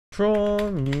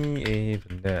Draw me a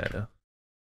banana.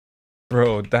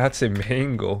 Bro, that's a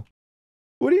mango.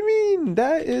 What do you mean?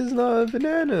 That is not a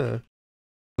banana.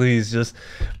 Please just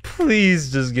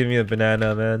give me a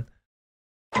banana, man.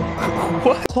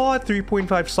 What? Claude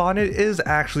 3.5 Sonnet is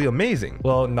actually amazing.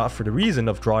 Well, not for the reason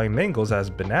of drawing mangoes as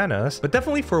bananas, but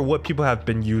definitely for what people have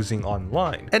been using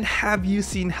online. And have you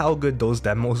seen how good those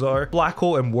demos are? Black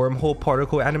hole and wormhole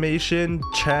particle animation?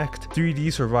 Checked.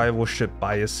 3D survival ship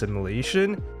bias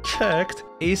simulation? Checked.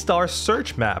 A-star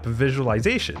search map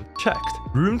visualization? Checked.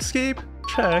 RuneScape?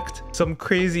 Checked. Some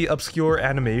crazy obscure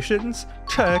animations?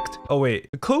 Checked. Oh wait,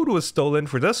 the code was stolen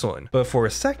for this one. But for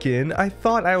a second, I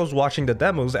thought I was watching the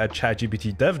demos at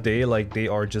ChatGPT Dev Day like they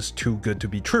are just too good to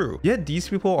be true. Yet these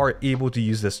people are able to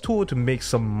use this tool to make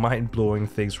some mind-blowing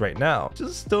things right now.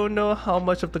 Just don't know how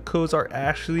much of the codes are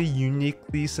actually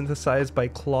uniquely synthesized by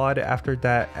Claude after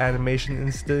that animation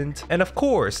incident. And of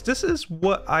course, this is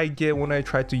what I get when I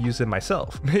try to use it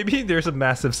myself. Maybe there's a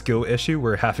massive skill issue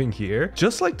we're having here.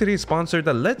 Just like today's sponsor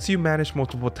that lets you manage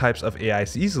multiple types of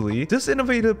AIs easily, this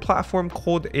innovative platform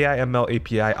called AI/ML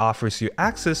API offers you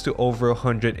access to over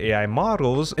 100 AI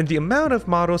models, and the amount of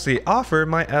models they offer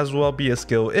might as well be a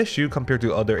skill issue compared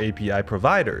to other API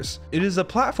providers. It is a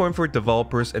platform for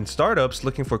developers and startups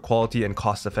looking for quality and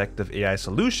cost-effective AI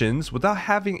solutions without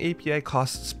having API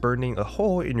costs burning a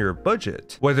hole in your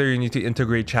budget. Whether you need to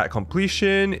integrate chat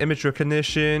completion, image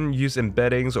recognition, use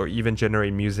embeddings, or even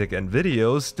generate music and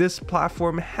videos, this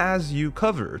platform has you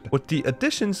covered. With the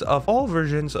additions of all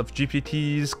versions of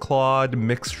GPTs, Claude,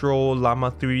 Mixtral,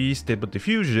 Llama 3, Stable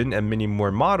Diffusion, and many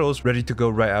more models ready to go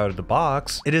right out of the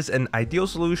box, it is an ideal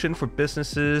solution for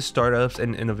businesses, startups,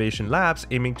 and innovation labs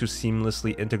aiming to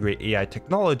seamlessly integrate AI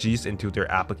technologies into their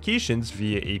applications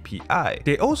via API.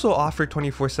 They also offer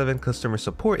 24/7 customer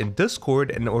support in Discord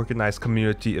and organize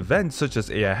community events such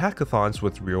as AI hackathons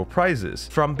with real prizes.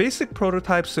 From basic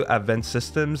prototypes to advanced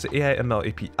systems, AI/ML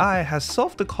API has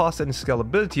solved the cost and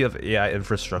scalability of AI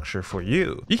infrastructure for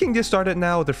you. You can get started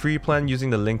now with a free plan using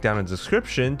the link down in the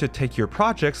description to take your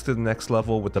projects to the next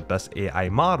level with the best AI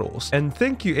models. And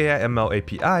thank you AI/ML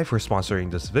API for sponsoring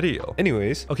this video.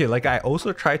 Anyways, okay, like I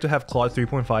also tried to have Claude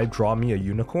 3.5 draw me a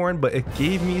unicorn, but it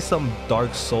gave me some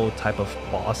Dark Soul type of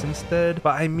boss instead.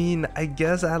 But I mean, I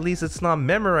guess at least it's not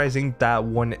memorizing that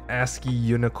one ASCII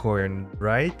unicorn,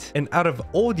 right? And out of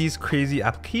all these crazy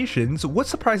applications, what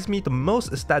surprised me the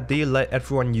most is that they let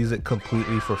everyone use it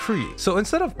completely for free. So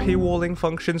instead of paywalling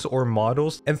functions or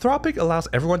models, Anthropic allows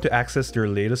everyone to access their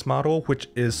latest model, which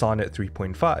is Sonnet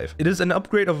 3.5. It is an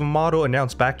upgrade of a model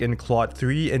announced back in Claude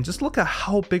 3, and just look at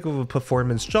how big of a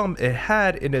performance jump it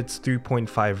had in its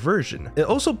 3.5 version. It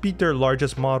also beat their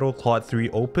largest model, Claude 3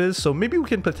 Opus, so maybe we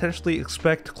can potentially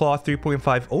expect Claude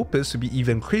 3.5 Opus to be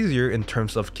even crazier in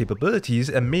terms of capabilities,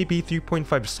 and maybe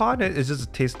 3.5 Sonnet is just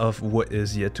a taste of what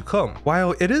is yet to come.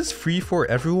 While it is free for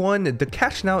everyone, the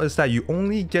catch now is that you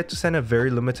only get to send a very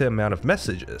limited amount of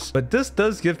messages. But this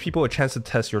does give people a chance to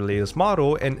test your latest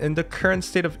model, and in the current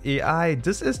state of AI,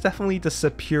 this is definitely the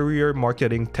superior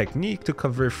marketing technique to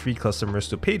convert free customers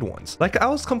to paid ones. Like, I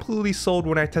was completely sold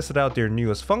when I tested out their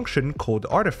newest function called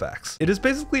Artifacts. It is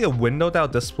basically a window that will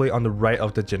display on the right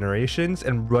of the generations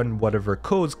and run whatever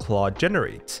codes Claude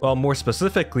generates. Well, more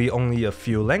specifically, only a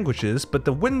few languages, but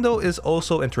the window is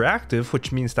also interactive,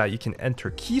 which means that you can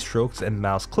enter keystrokes and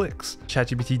mouse clicks.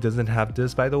 ChatGPT doesn't have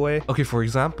this, by the way. Okay, for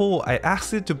example, I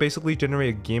asked it to basically generate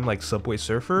a game like Subway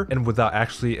Surfer, and without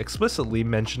actually explicitly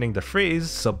mentioning the phrase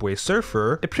Subway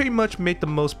Surfer, it pretty much made the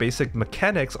most basic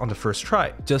mechanics on the first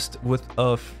try, just with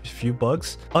a few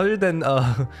bugs. Other than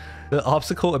the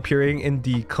obstacle appearing in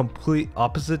the complete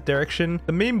opposite direction.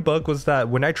 The main bug was that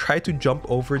when I tried to jump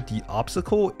over the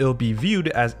obstacle, it'll be viewed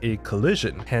as a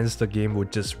collision, hence the game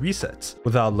would just reset.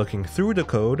 Without looking through the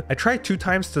code, I tried 2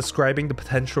 times describing the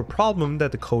potential problem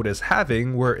that the code is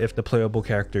having, where if the playable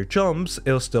character jumps,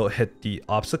 it'll still hit the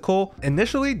obstacle.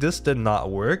 Initially, this did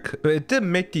not work, but it did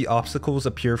make the obstacles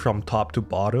appear from top to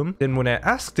bottom. Then when I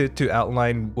asked it to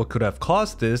outline what could have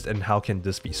caused this and how can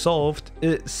this be solved,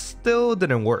 it still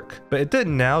didn't work. But it did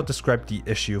now describe the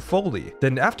issue fully.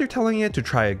 Then after telling it to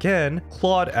try again,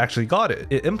 Claude actually got it.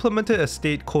 It implemented a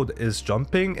state called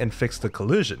isJumping and fixed the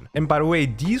collision. And by the way,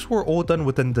 these were all done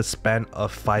within the span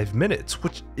of 5 minutes,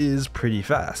 which is pretty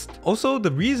fast. Also,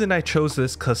 the reason I chose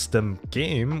this custom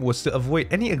game was to avoid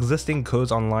any any existing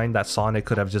codes online that Sonnet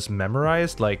could have just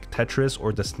memorized, like Tetris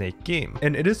or the Snake game.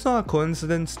 And it is not a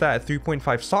coincidence that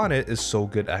 3.5 Sonnet is so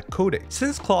good at coding.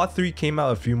 Since Claude 3 came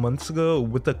out a few months ago,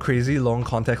 with the crazy long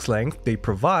context length they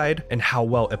provide and how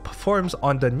well it performs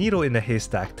on the needle in the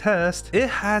haystack test, it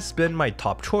has been my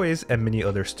top choice, and many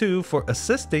others too, for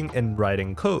assisting in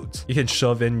writing codes. You can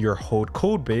shove in your whole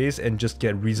code base and just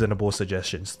get reasonable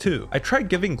suggestions too. I tried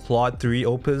giving Claude 3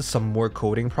 Opus some more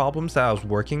coding problems that I was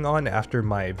working on after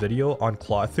my video on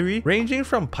Claude 3, ranging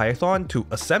from Python to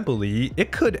assembly.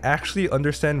 It could actually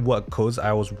understand what codes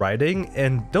I was writing,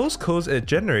 and those codes it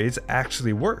generates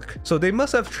actually work. So they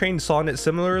must have trained Sonnet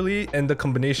similarly, and the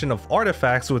combination of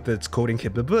artifacts with its coding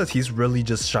capabilities really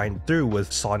just shined through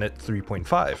with Sonnet 3.5.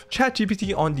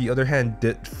 ChatGPT on the other hand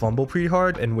did fumble pretty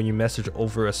hard, and when you message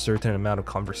over a certain amount of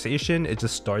conversation, it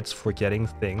just starts forgetting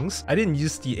things. I didn't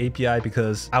use the API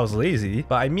because I was lazy,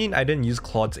 but I mean I didn't use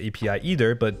Claude's API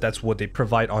either, but that's what they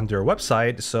provide on their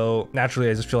website, so naturally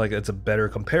I just feel like it's a better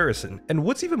comparison. And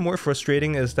what's even more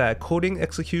frustrating is that coding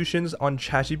executions on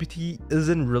ChatGPT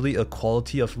isn't really a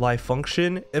quality of life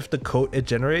function if the code it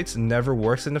generates never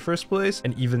works in the first place,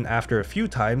 and even after a few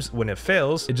times when it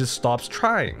fails, it just stops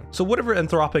trying. So whatever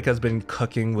Anthropic has been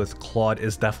cooking with Claude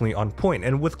is definitely on point,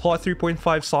 and with Claude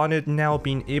 3.5 Sonnet now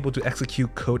being able to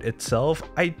execute code itself,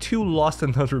 I too lost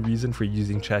another reason for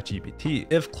using ChatGPT.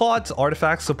 If Claude's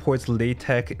artifact supports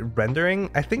LaTeX rendering,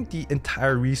 I think the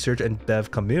entire research and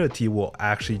dev community will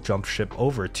actually jump ship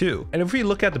over too. And if we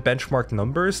look at the benchmark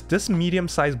numbers, this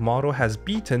medium-sized model has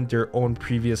beaten their own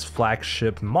previous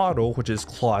flagship model, which is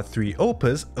Claude 3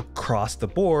 Opus, across the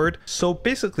board, so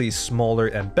basically smaller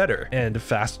and better, and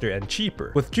faster and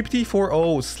cheaper. With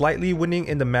GPT-4o slightly winning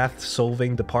in the math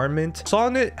solving department,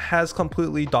 Sonnet has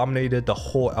completely dominated the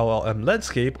whole LLM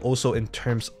landscape, also in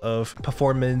terms of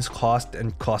performance, cost,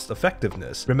 and cost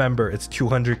effectiveness. Remember, it's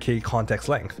 200k context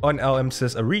length. On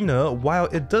LMSys Arena, while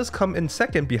it does come in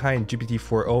second behind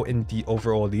GPT-4o in the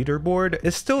overall leaderboard,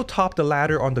 it still topped the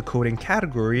ladder on the coding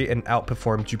category and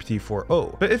outperformed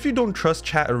GPT-4o. But if you don't trust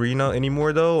Chat Arena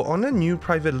anymore though, on a new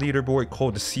private leaderboard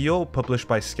called Seal, published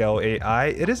by Scale AI,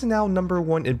 it is now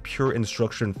 #1 in pure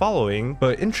instruction following,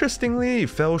 but interestingly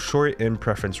fell short in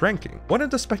preference ranking. One of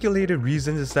the speculated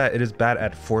reasons is that it is bad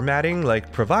at formatting,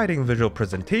 like providing visual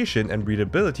presentation and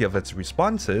readability of its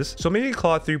responses, so maybe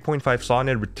Claude 3.5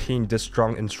 Sonnet retained this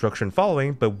strong instruction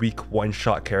following but weak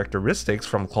one-shot characteristics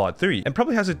from Claude 3, and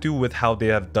probably has to do with how they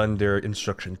have done their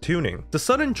instruction tuning. The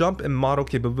sudden jump in model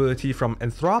capability from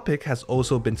Anthropic has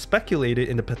also been speculated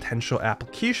in the potential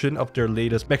application of their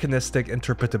latest mechanistic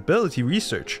interpretability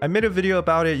research. I made a video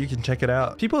about it, you can check it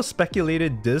out. People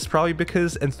speculated this probably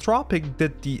because Anthropic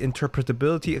did the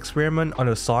interpretability experiment on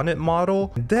a Sonnet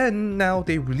model, then now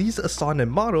they released a Sonnet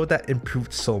model that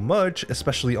improved so much,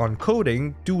 especially on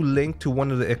coding, due link to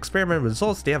one of the experiment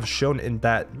results they have shown in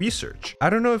that research. I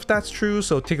don't know if that's true,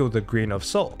 so take it with a grain of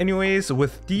salt. Anyways,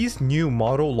 with these new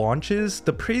model launches,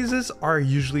 the praises are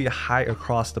usually high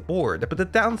across the board, but the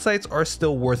downsides are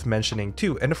still worth mentioning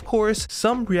too, and of course,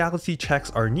 some reality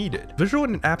checks are needed. Visual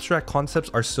and abstract concepts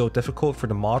are still difficult for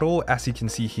the model. As you can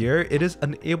see here, it is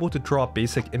unable to draw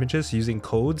basic images using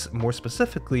codes. More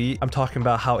specifically, I'm talking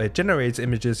about how it generates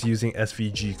images using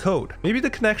SVG code. Maybe the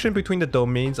connection between the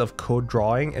domains of code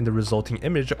drawing and the resulting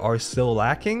image are still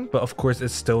lacking, but of course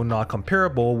it's still not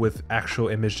comparable with actual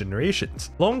image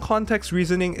generations. Long context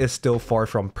reasoning is still far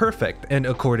from perfect, and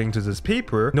according to this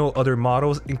paper, no other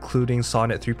models including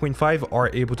Sonnet 3.5 are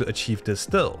able to achieve this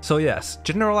still. So yes,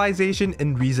 generalization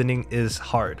in reasoning is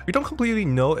hard. We don't completely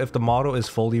know if the model is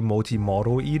fully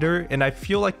multimodal either, and I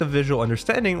feel like the visual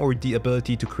understanding or the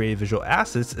ability to create visual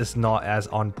assets is not as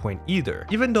on point either,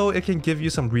 even though it can give you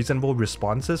some reasonable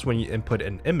responses when you input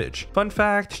an image. Fun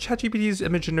fact, ChatGPT's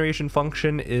image generation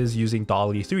function is using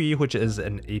DALL-E 3, which is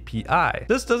an API.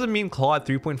 This doesn't mean Claude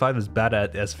 3.5 is bad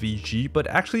at SVG, but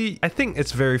actually I think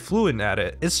it's very fluent at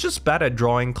it. It's just bad at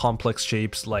drawing complex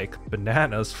shapes like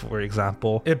bananas, for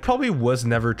example. It probably was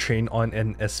never trained on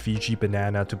an SVG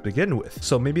banana to begin with,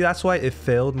 so maybe that's why it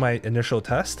failed my initial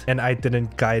test and I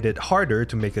didn't guide it harder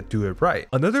to make it do it right.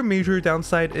 Another major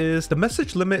downside is the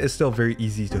message limit is still very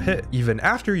easy to hit, even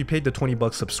after you paid the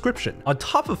 $20 subscription. On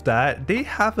top of that, they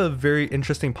have a very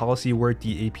interesting policy where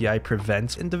the API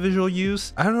prevents individual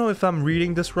use. I don't know if I'm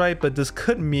reading this right, but this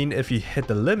could mean if you hit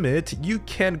the limit, you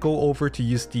can't go over to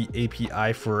use the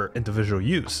API for individual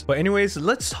use. But anyways,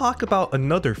 let's talk about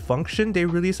another function they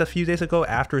released a few days ago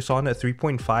after Sonnet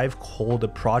 3.5 called the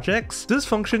projects. This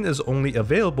function is only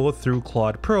available through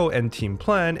Claude Pro and Team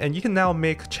Plan, and you can now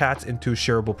make chats into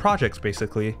shareable projects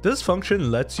basically. This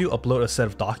function lets you upload a set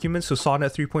of documents to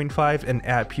Sonnet 3.5 and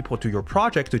add people to your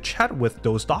project to chat with those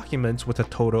those documents with a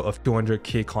total of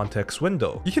 200k context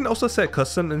window. You can also set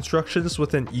custom instructions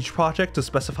within each project to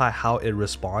specify how it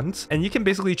responds, and you can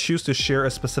basically choose to share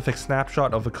a specific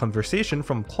snapshot of a conversation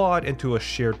from Claude into a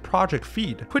shared project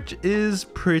feed, which is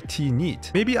pretty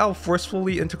neat. Maybe I'll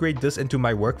forcefully integrate this into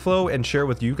my workflow and share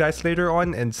with you guys later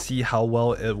on and see how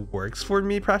well it works for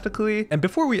me practically. And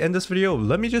before we end this video,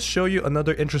 let me just show you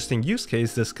another interesting use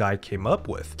case this guy came up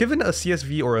with. Given a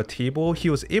CSV or a table, he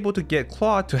was able to get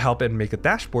Claude to help him make a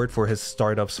dashboard for his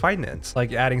startup's finance,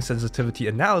 like adding sensitivity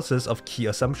analysis of key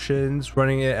assumptions,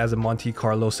 running it as a Monte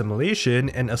Carlo simulation,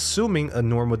 and assuming a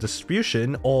normal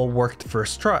distribution all worked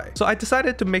first try. So I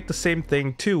decided to make the same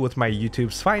thing too with my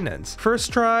YouTube's finance.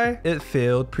 First try, it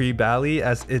failed pretty badly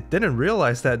as it didn't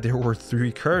realize that there were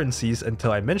 3 currencies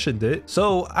until I mentioned it.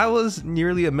 So I was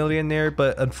nearly a millionaire,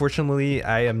 but unfortunately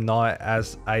I am not,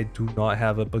 as I do not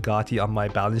have a Bugatti on my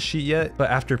balance sheet yet. But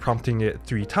after prompting it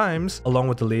 3 times, along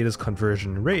with the latest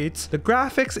conversion rates, the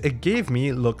graphics it gave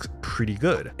me looks pretty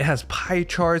good. It has pie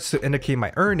charts to indicate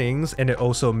my earnings, and it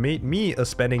also made me a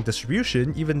spending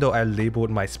distribution even though I labeled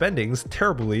my spendings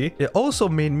terribly. It also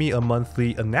made me a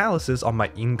monthly analysis on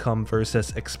my income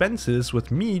versus expenses,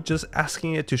 with me just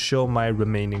asking it to show my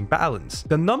remaining balance.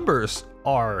 The numbers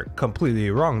are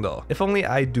completely wrong though. If only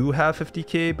I do have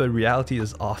 50k, but reality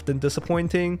is often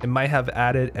disappointing. It might have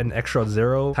added an extra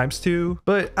 0 times 2,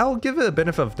 but I'll give it a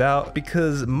benefit of doubt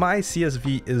because my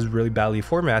CSV is really badly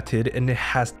formatted and it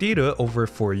has data over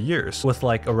 4 years with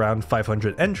like around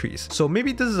 500 entries. So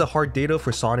maybe this is a hard data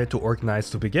for Sonnet to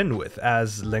organize to begin with,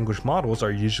 as language models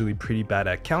are usually pretty bad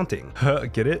at counting.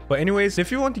 Get it? But anyways,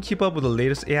 if you want to keep up with the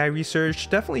latest AI research,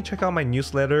 definitely check out my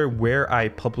newsletter where I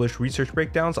publish research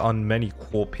breakdowns on many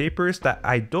cool papers that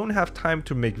I don't have time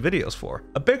to make videos for.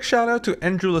 A big shout out to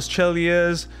Andrew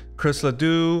Lescelius, Chris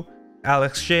LeDoux,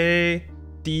 Alex J,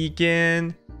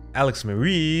 Deagan, Alex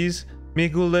Maurice,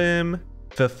 Miguilim,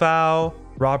 FiFaŁ,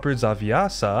 Robert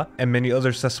Zawiasa, and many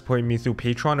others that support me through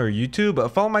Patreon or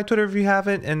YouTube. Follow my Twitter if you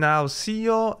haven't, and I'll see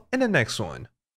y'all in the next one.